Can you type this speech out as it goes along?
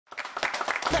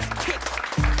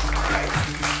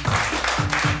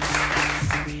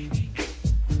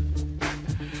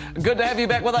Good to have you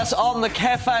back with us on the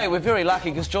Cafe. We're very lucky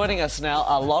because joining us now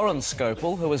are Lauren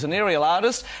Scopel, who is an aerial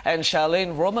artist, and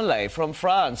Charlene Romelet from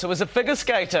France, who is a figure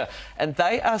skater. And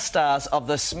they are stars of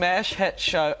the smash hit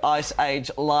show Ice Age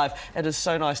Live. It is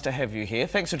so nice to have you here.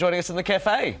 Thanks for joining us in the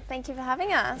Cafe. Thank you for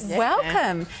having us. Yeah.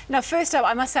 Welcome. Now, first up,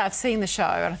 I must say I've seen the show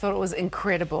and I thought it was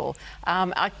incredible.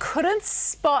 I couldn't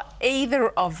spot either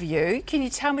of you. Can you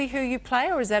tell me who you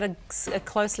play, or is that a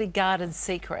closely guarded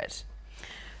secret?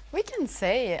 We can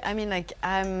say, I mean, like,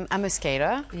 I'm a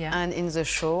skater, yeah. And in the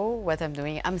show, what I'm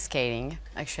doing, I'm skating,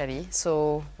 actually.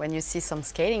 So when you see some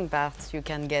skating parts, you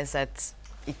can guess that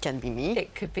it can be me.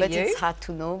 It could be but you. It's hard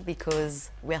to know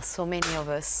because we are so many of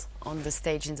us on the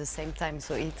stage in the same time,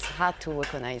 so it's hard to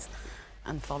recognize.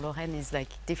 And for Lauren, it's like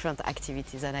different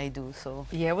activities that I do, so...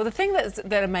 Yeah, well, the thing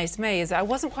that amazed me is I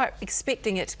wasn't quite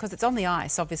expecting it, because it's on the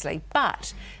ice, obviously,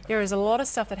 but there is a lot of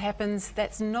stuff that happens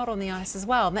that's not on the ice as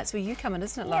well, and that's where you come in,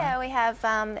 isn't it, Lauren? Yeah, we have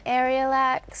aerial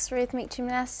acts, rhythmic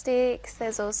gymnastics,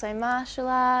 there's also martial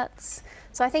arts.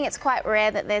 So I think it's quite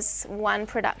rare that there's one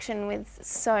production with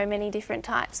so many different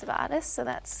types of artists, so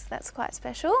that's quite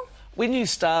special. When you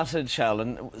started,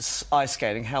 Charlene, ice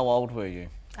skating, how old were you?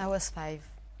 I was 5.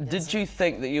 Did you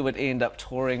think that you would end up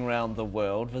touring around the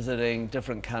world, visiting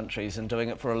different countries and doing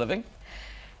it for a living?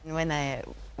 When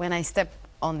I stepped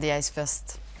on the ice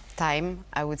first time,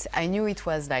 I knew it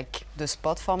was like the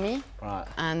sport for me. Right.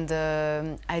 And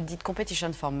I did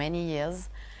competition for many years,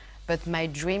 but my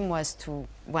dream was to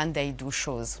one day do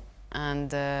shows.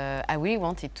 And I really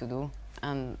wanted to do.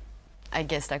 And I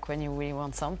guess like when you really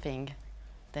want something,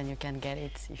 then you can get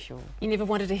it if you... You never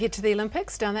wanted to head to the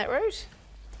Olympics down that route?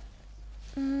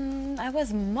 I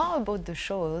was more about the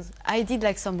shows. I did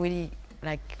like some really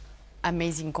like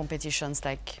amazing competitions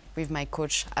like with my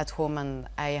coach at home, and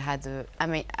I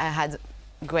had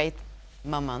great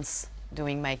moments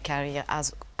during my career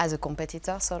as a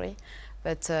competitor,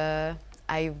 but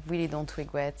I really don't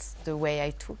regret the way I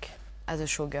took as a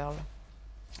showgirl.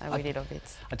 I really love it.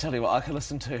 I tell you what, I can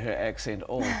listen to her accent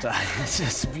all day. It's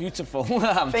just beautiful.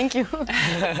 Thank you.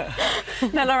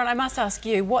 Now, Lauren, I must ask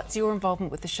you, what's your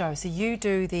involvement with the show? So you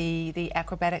do the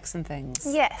acrobatics and things?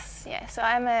 Yes, yeah. So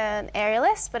I'm an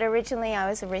aerialist, but originally I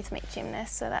was a rhythmic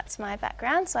gymnast, so that's my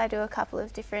background. So I do a couple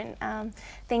of different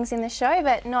things in the show,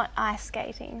 but not ice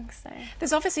skating. So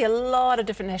there's obviously a lot of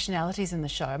different nationalities in the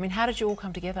show. I mean, how did you all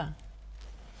come together?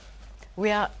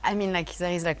 I mean, like,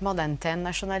 there is like more than 10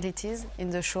 nationalities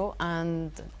in the show,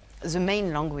 and the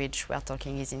main language we're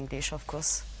talking is English, of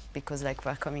course, because like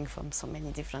we're coming from so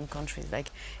many different countries, like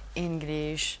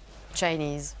English,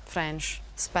 Chinese, French,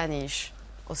 Spanish,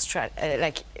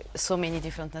 like so many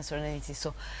different nationalities.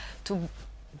 So to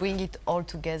bring it all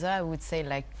together, I would say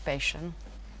like passion.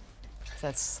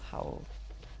 That's how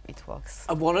it works.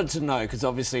 I wanted to know, because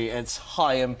obviously it's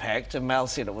high impact, and Mel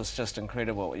said it was just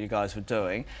incredible what you guys were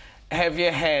doing. Have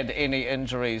you had any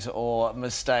injuries or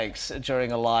mistakes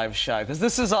during a live show? Because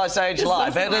this is Ice Age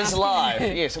Live. It is live.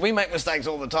 Yes, we make mistakes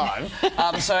all the time.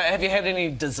 So have you had any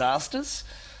disasters?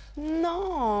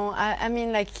 No, I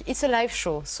mean, like, it's a live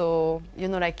show, so you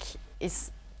know, like, it's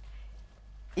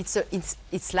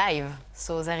live,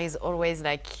 so there is always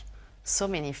like so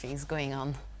many things going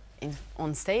on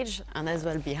on stage and as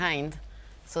well behind.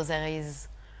 So there is,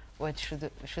 what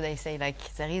should I say?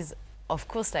 Like, there is, of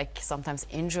course, like sometimes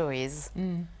injuries,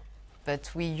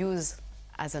 but we use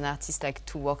as an artist like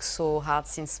to work so hard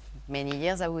since many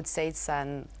years. I would say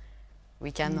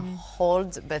we can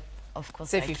hold, but of course.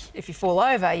 So like, if you fall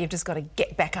over, you've just got to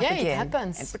get back up again. Yeah, it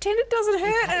happens. And pretend it doesn't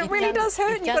hurt, and it really does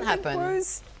hurt. It and you've can got a big happen.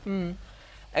 bruise.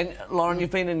 And Lauren,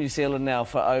 you've been in New Zealand now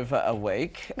for over a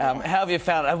week. How have you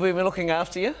found it? Have we been looking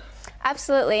after you?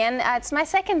 absolutely, and it's my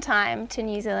second time to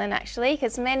New Zealand actually,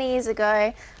 because many years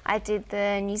ago I did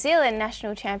the New Zealand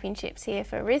National Championships here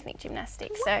for rhythmic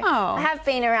gymnastics. Wow. So I have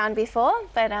been around before,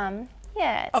 but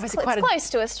yeah, it's, obviously it's close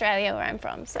to Australia where I'm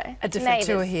from, so a different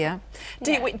tour neighbours. here.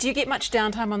 Do you get much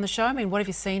downtime on the show? I mean, what have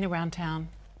you seen around town?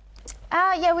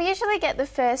 Yeah, we usually get the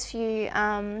first few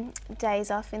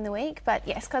days off in the week, but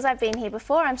yes, because I've been here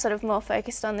before, I'm sort of more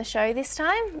focused on the show this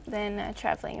time than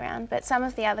travelling around, but some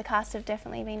of the other cast have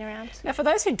definitely been around. Now, for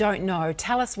those who don't know,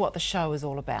 tell us what the show is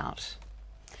all about.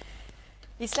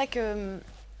 It's like,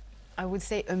 I would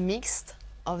say, a mix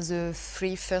of the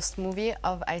three first movie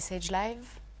of Ice Age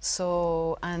Live.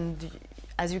 So, and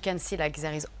as you can see, like,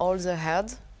 there is all the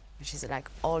herd, which is like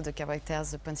all the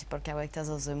characters, the principal characters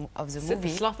of the movie. The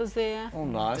sloth is there. Oh,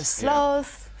 nice. The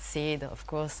sloth, Sid, of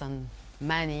course, and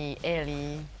Manny,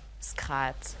 Ellie,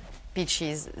 Scrat,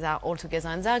 Peaches, they are all together,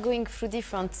 and they are going through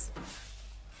different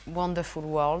wonderful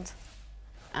world,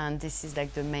 and this is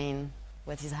like the main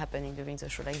what is happening during the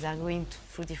show. Like they're going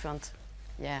through different,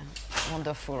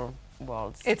 wonderful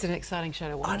worlds. It's an exciting show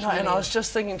to watch. I know, and I was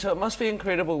just thinking too, it must be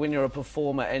incredible when you're a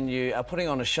performer and you are putting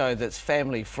on a show that's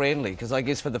family friendly, because I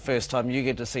guess for the first time you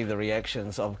get to see the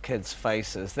reactions of kids'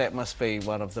 faces. That must be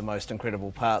one of the most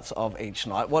incredible parts of each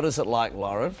night. What is it like,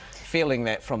 Lauren, feeling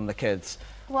that from the kids?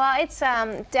 Well, it's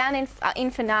down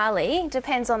in finale,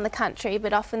 depends on the country,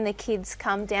 but often the kids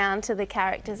come down to the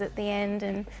characters at the end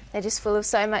and they're just full of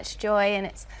so much joy, and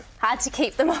it's hard to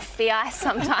keep them off the ice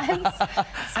sometimes.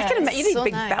 I can imagine you need so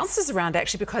big nice. bouncers around,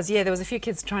 actually, because, there was a few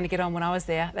kids trying to get on when I was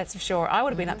there, that's for sure. I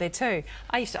would have been up there too.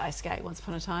 I used to ice skate once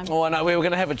upon a time. Oh, I know, we were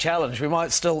going to have a challenge. We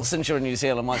might still, since you're in New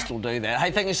Zealand, might still do that.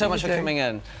 Hey, thank you so much for coming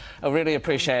in. I really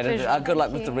appreciate it. Pleasure. Good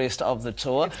luck Thank with the you. rest of the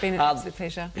tour. It's been an absolute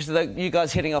pleasure. So you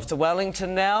guys heading off to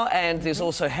Wellington now, and there's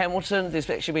also Hamilton. There's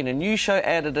actually been a new show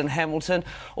added in Hamilton.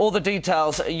 All the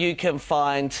details you can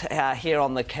find here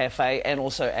on the Cafe and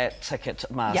also at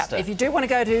Ticketmaster. If you do want to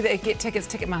go to get tickets,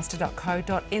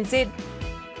 ticketmaster.co.nz.